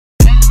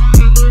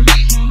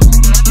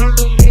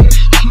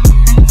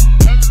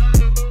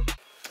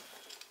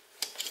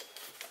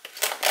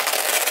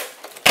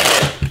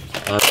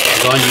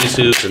on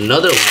YouTube.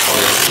 Another one.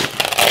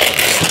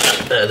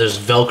 There's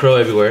Velcro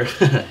everywhere.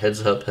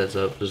 Heads up, there's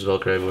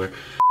Velcro everywhere.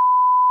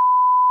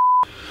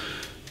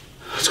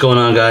 What's going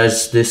on,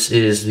 guys? This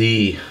is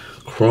the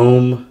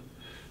Chrome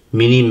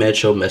Mini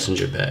Metro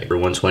Messenger bag for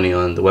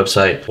 $120 on the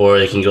website, or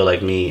they can go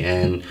like me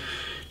and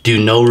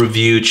do no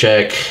review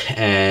check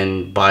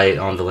and buy it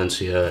on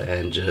Valencia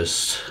and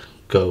just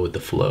go with the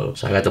flow.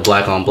 So I got the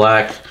black on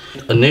black.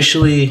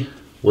 Initially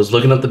was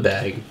looking up the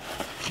bag.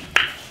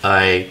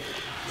 I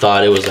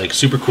thought it was like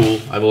super cool.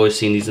 I've always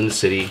seen these in the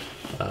city.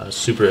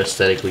 Super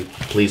aesthetically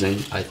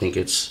pleasing.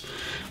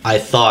 I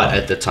thought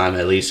at the time,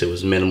 at least, it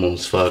was minimal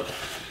as fuck.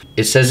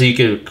 It says that you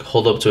could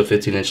hold up to a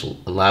 15-inch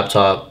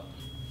laptop.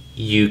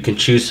 You can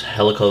choose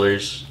hella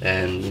colors,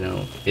 and you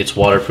know, it's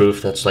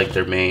waterproof. That's like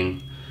their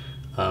main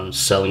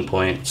selling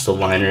point. It's the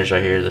liners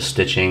right here, the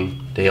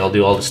stitching. They all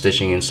do all the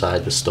stitching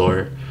inside the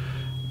store.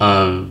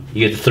 You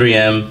get the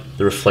 3M,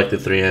 the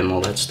reflective 3M,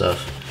 all that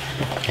stuff.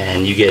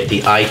 And you get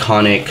the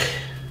iconic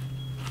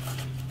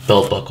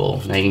belt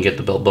buckle. Now you can get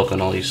the belt buckle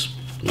in all these,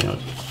 you know,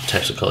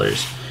 types of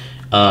colors.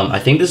 I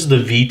think this is the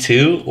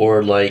V2,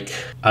 or like,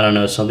 I don't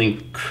know,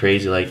 something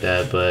crazy like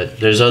that. But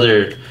there's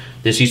other,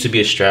 this used to be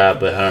a strap,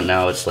 but I don't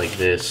know, it's like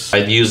this.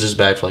 I've used this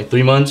bag for like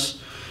 3 months.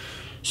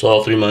 So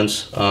all 3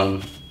 months.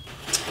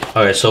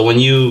 Alright, so when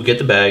you get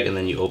the bag and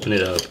then you open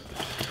it up,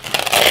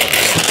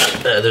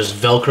 there's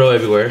Velcro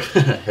everywhere.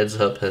 Heads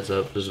up, there's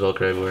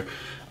Velcro everywhere.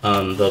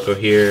 Velcro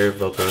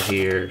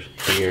here,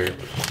 here.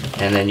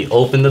 And then you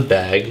open the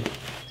bag,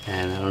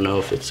 and I don't know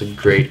if it's a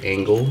great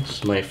angle. This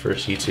is my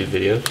first YouTube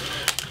video.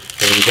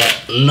 And you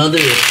got another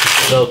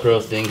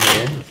Velcro thing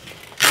here.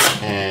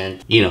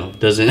 And, you know,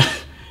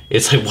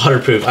 it's like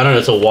waterproof. I don't know,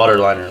 it's a water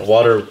liner, a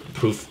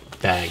waterproof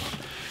bag.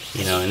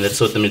 You know, and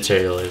that's what the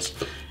material is.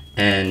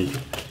 And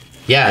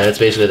yeah, that's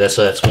basically, that's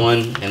one.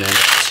 And then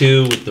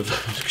 2 with the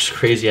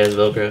crazy ass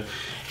Velcro.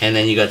 And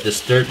then you got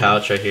this third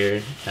pouch right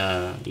here,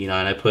 you know,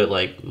 and I put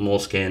like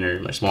moleskin or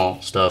my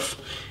small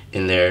stuff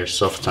in there,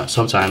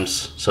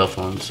 sometimes cell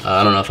phones.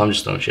 I don't know if I'm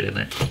just throwing shit in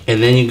there.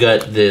 And then you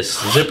got this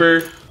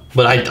zipper,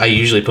 but I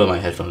usually put my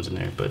headphones in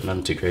there, but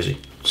nothing too crazy.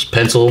 Just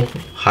pencil,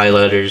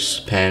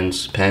 highlighters,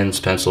 pens,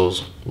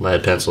 pencils,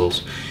 lead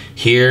pencils.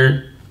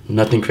 Here,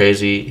 nothing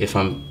crazy. If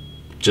I'm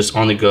just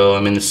on the go,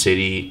 I'm in the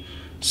city,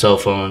 cell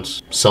phone.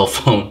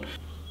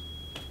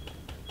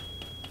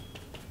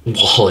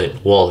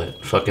 Wallet.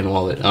 If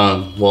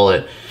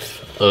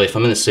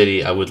I'm in the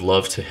city, I would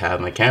love to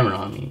have my camera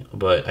on me,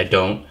 but I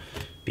don't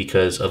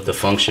because of the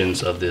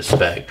functions of this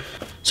bag.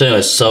 So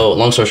anyways, so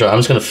long story short, I'm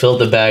just gonna fill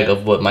the bag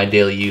of what my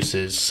daily use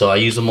is. So I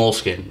use a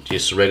moleskin,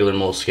 just regular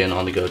moleskin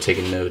on the go,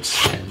 taking notes,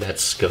 and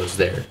that goes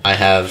there. I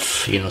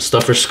have, you know,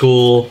 stuff for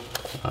school,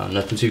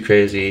 nothing too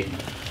crazy,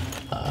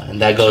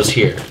 and that goes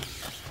here.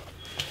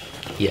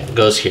 Yeah, it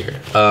goes here.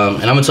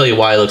 And I'm gonna tell you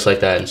why it looks like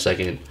that in a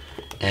second.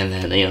 And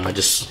then, you know, I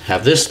just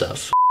have this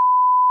stuff.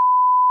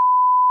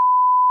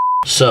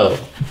 So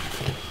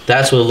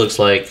that's what it looks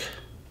like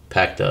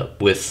packed up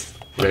with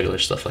regular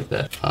stuff like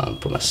that.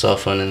 Put my cell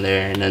phone in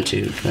there, none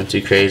too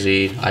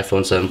crazy.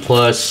 iPhone 7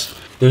 Plus.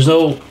 There's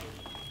no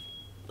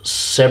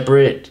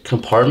separate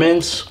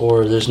compartments,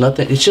 or there's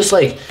nothing. It's just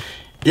like,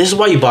 this is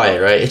why you buy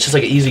it, right? It's just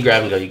like an easy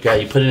grab and go.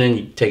 You put it in,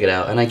 you take it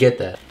out, and I get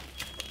that.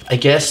 I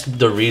guess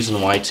the reason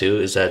why too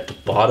is that the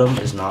bottom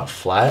is not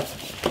flat,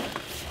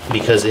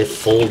 because it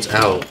folds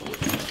out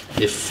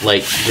if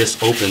like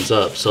this opens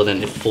up, so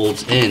then it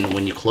folds in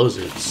when you close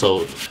it.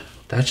 So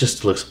that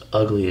just looks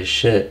ugly as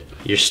shit.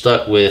 You're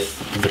stuck with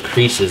the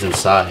creases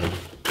inside.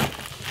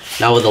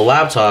 Now with the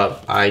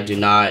laptop, I do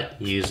not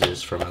use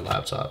this for my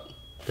laptop.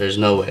 There's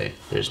no way.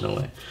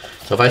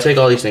 So if I take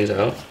all these things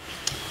out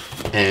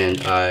and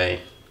I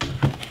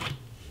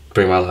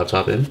bring my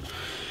laptop in,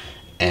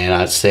 and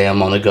I'd say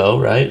I'm on the go,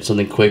 right?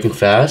 Something quick and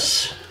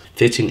fast.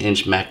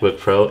 15-inch MacBook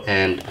Pro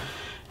and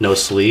no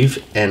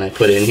sleeve, and I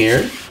put it in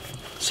here.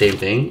 Same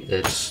thing.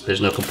 There's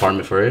no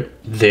compartment for it.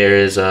 There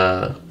is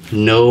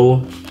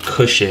no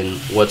cushion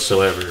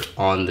whatsoever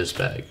on this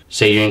bag.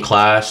 Say you're in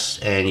class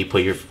and you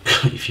put your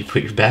if you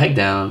put your bag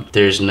down,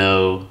 there's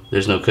no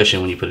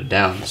cushion when you put it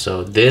down.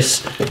 So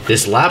this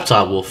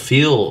laptop will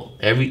feel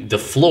the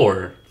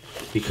floor,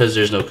 because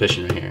there's no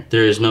cushion right here.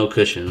 There is no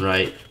cushion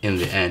right in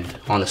the end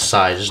on the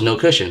side. There's no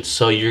cushion,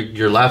 so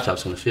your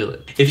laptop's gonna feel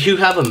it. If you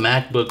have a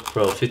MacBook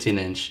Pro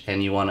 15-inch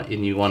and you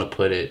wanna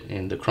put it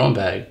in the Chrome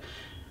bag,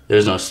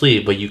 there's no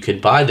sleeve, but you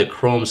could buy the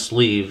Chrome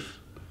sleeve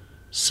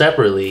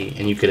separately,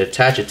 and you could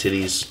attach it to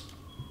these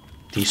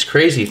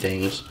crazy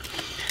things,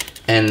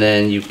 and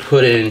then you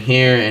put it in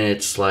here, and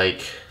it's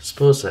like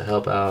supposed to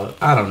help out.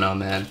 I don't know,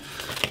 man.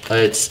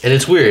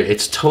 It's weird.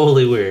 It's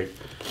totally weird.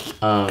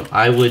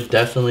 I would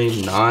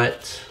definitely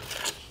not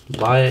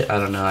buy it. I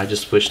don't know. I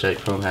just wish that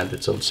Chrome had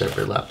its own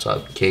separate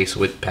laptop case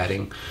with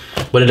padding,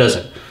 but it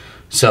doesn't.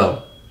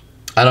 So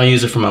I don't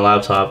use it for my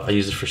laptop. I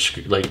use it for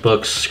like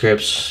books,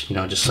 scripts, you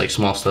know, just like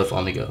small stuff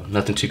on the go.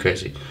 Nothing too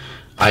crazy.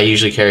 I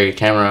usually carry a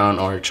camera on,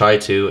 or try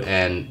to,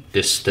 and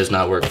this does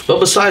not work. But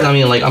besides, I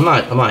mean, like, I'm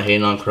not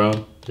hating on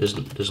Chrome.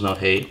 There's no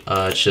hate.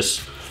 It's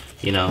just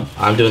you know,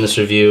 I'm doing this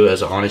review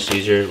as an honest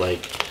user.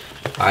 Like,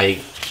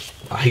 I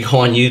go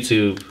on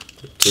YouTube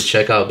to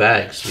check out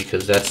bags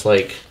because that's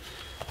like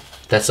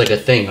a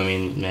thing. I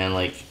mean, man,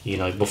 like, you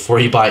know, before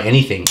you buy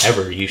anything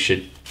ever, you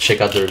should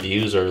check out the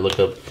reviews or look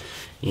up,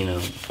 you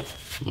know,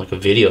 like a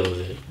video of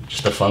it,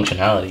 just the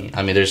functionality.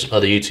 I mean, there's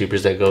other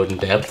YouTubers that go in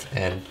depth,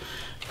 and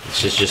it's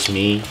just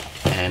me,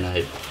 and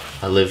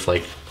I live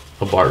like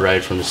a BART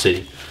ride from the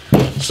city.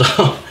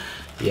 So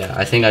yeah,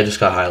 I think I just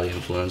got highly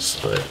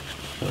influenced, but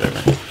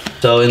whatever.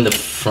 So in the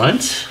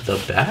front, the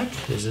back,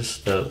 is this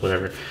the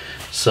whatever?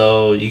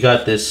 So you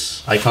got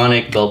this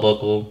iconic belt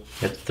buckle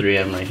at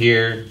 3M right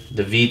here.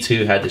 The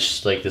V2 had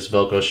this like this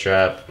Velcro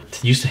strap. I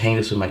used to hang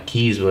this with my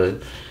keys,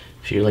 but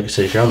if you're, like I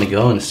said, if you're on the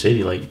go in the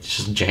city, like, it's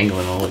just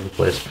jangling all over the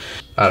place.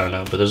 I don't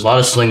know, but there's a lot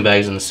of sling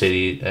bags in the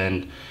city,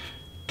 and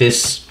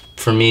this,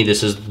 for me,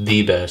 this is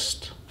the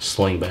best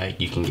sling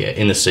bag you can get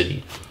in the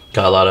city.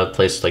 Got a lot of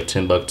places like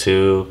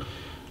Timbuktu,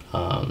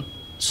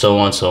 so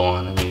on, so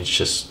on. I mean, it's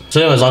just... So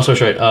anyways, long story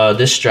short,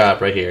 this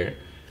strap right here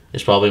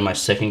is probably my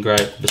second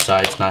gripe,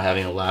 besides not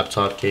having a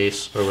laptop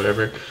case or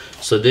whatever.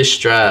 So this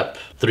strap,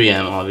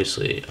 3M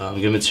obviously,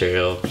 good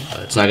material.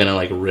 It's not gonna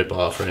like rip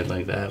off or anything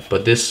like that.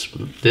 But this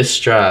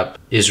strap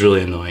is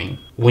really annoying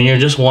when you're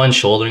just one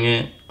shouldering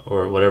it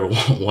or whatever,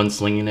 one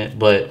slinging it.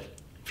 But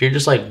if you're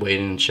just like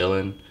waiting and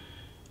chilling,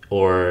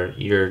 or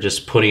you're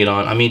just putting it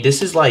on, I mean,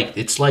 this is like,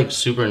 it's like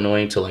super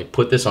annoying to like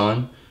put this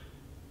on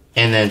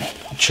and then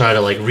try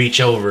to like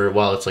reach over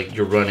while it's like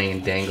you're running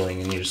and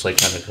dangling and you're just like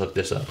trying to hook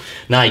this up.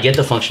 Now I get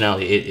the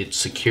functionality, it's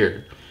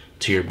secure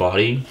to your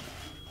body.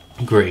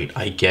 Great,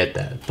 I get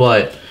that,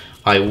 but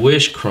I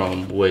wish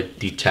Chrome would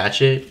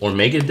detach it or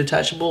make it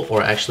detachable,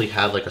 or actually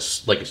have like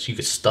you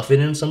could stuff it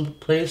in some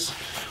place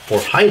or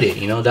hide it,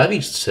 you know, that'd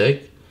be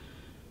sick.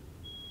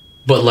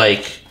 But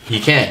like, you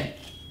can't.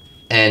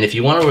 And if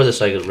you want to wear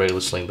this like a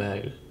regular sling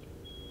bag,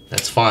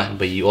 that's fine,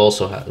 but you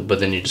also have, but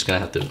then you're just gonna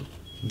have to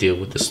deal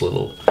with this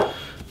little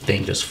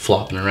thing just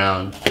flopping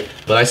around.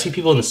 But I see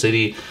people in the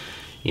city,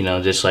 you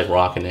know, just like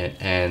rocking it,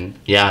 and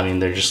yeah, I mean,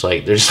 they're just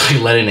like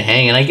letting it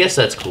hang, and I guess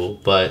that's cool,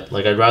 but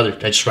like I'd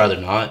just rather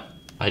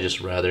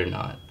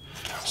not.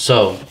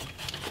 So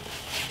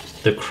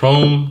the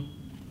Chrome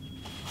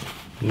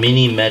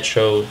Mini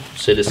Metro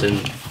Citizen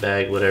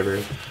bag,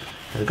 whatever,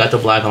 I got the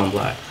black on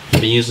black.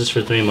 I've been using this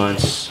for 3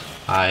 months.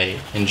 I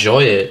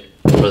enjoy it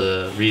for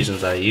the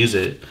reasons I use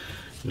it,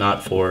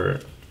 not for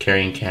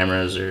carrying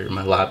cameras or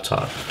my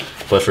laptop,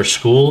 but for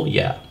school,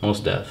 yeah,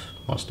 most def.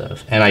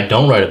 And I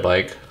don't ride a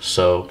bike,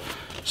 so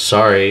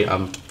sorry,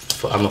 I'm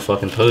a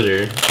fucking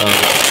poser.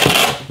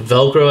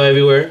 Velcro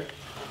everywhere.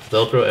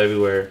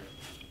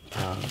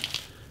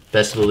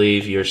 Best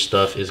believe your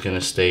stuff is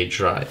gonna stay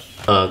dry.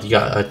 You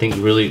got, I think,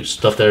 really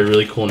stuff that are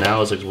really cool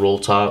now is like roll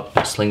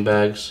top sling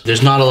bags.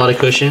 There's not a lot of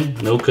cushion,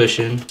 no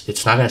cushion.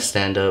 It's not gonna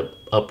stand up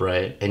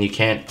upright, and you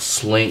can't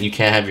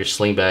have your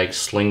sling bag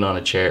slinged on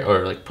a chair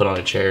or like put on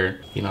a chair.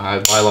 You know, I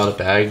buy a lot of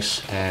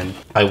bags, and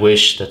I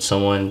wish that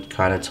someone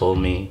kind of told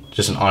me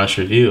just an honest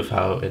review of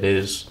how it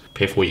is.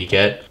 Pay for what you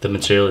get. The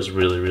material is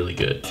really, really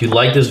good. If you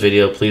like this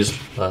video, please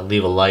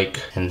leave a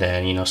like, and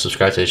then, you know,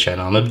 subscribe to the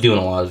channel. I'm gonna be doing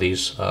a lot of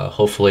these,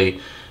 hopefully,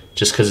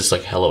 just because it's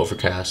like hella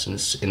overcast in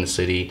the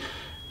city.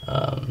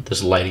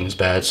 This lighting is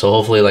bad, so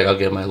hopefully like I'll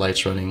get my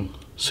lights running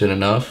soon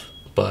enough.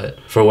 But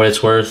for what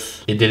it's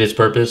worth, it did its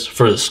purpose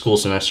for the school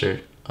semester.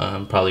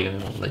 I'm probably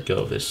gonna let go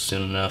of this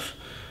soon enough.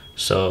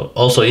 So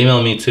also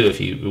email me too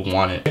if you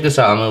want it. Check this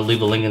out. I'm gonna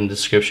leave a link in the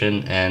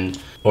description,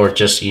 or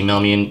just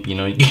email me, and you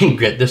know, you can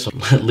get this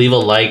one. Leave a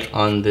like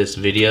on this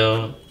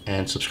video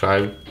and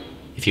subscribe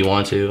if you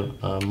want to.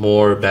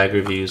 More bag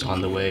reviews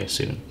on the way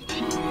soon.